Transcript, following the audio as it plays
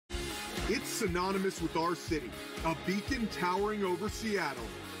It's synonymous with our city, a beacon towering over Seattle,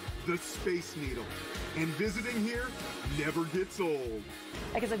 the Space Needle. And visiting here never gets old.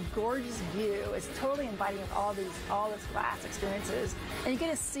 Like, it's a gorgeous view. It's totally inviting with all this glass experiences, and you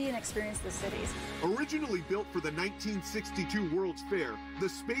get to see and experience the cities. Originally built for the 1962 World's Fair, the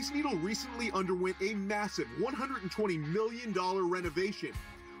Space Needle recently underwent a massive $120 million renovation.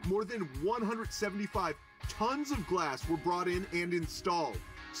 More than 175 tons of glass were brought in and installed.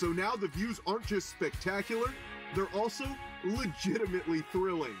 So now the views aren't just spectacular, they're also legitimately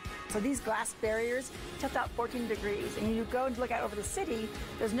thrilling. So these glass barriers tilt out 14 degrees, and you go and look out over the city,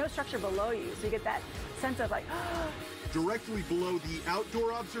 there's no structure below you, so you get that sense of like, Directly below the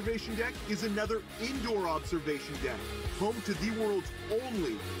outdoor observation deck is another indoor observation deck, home to the world's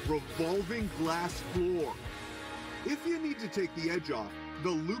only revolving glass floor. If you need to take the edge off, the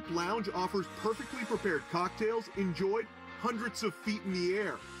Loop Lounge offers perfectly prepared cocktails enjoyed hundreds of feet in the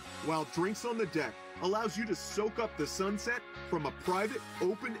air, while drinks on the deck allows you to soak up the sunset from a private,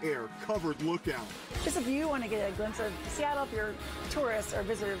 open-air, covered lookout. just if you want to get a glimpse of Seattle, if you're a tourist or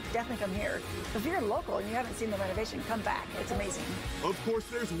visitor, definitely come here. If you're local and you haven't seen the renovation, come back. It's amazing. Of course,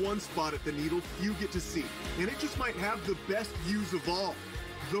 there's one spot at the Needle few get to see, and it just might have the best views of all,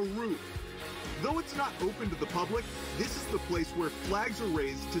 the roof. Though it's not open to the public, this is the place where flags are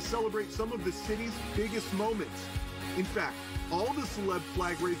raised to celebrate some of the city's biggest moments. In fact, all the celeb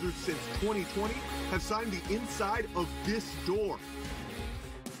flag raisers since 2020 have signed the inside of this door.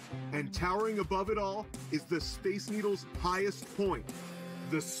 And towering above it all is the Space Needle's highest point,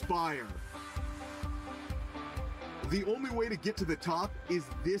 the Spire. The only way to get to the top is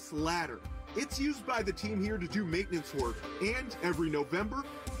this ladder. It's used by the team here to do maintenance work and every November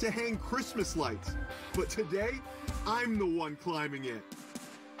to hang Christmas lights. But today, I'm the one climbing it.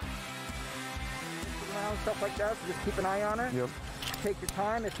 Around stuff like that, so just keep an eye on it. Yep. Take your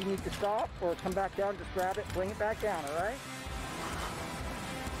time. If you need to stop or come back down, just grab it, bring it back down, all right?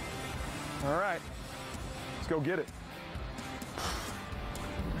 All right, let's go get it.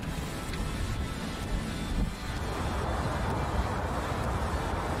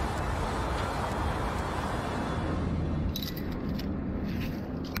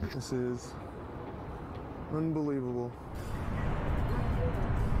 This is unbelievable.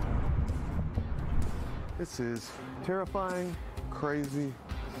 This is terrifying, crazy.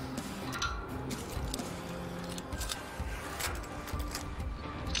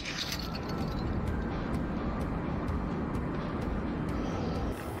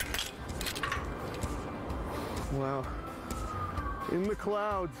 Wow. In the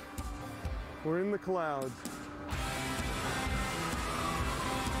clouds. We're in the clouds.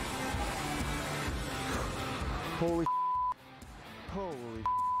 Holy holy.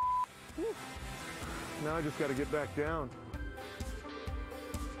 Whew. Now I just got to get back down.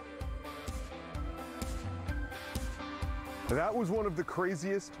 That was one of the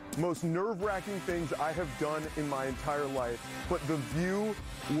craziest, most nerve-wracking things I have done in my entire life. But the view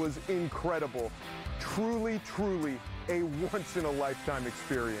was incredible. Truly, truly a once-in-a-lifetime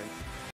experience.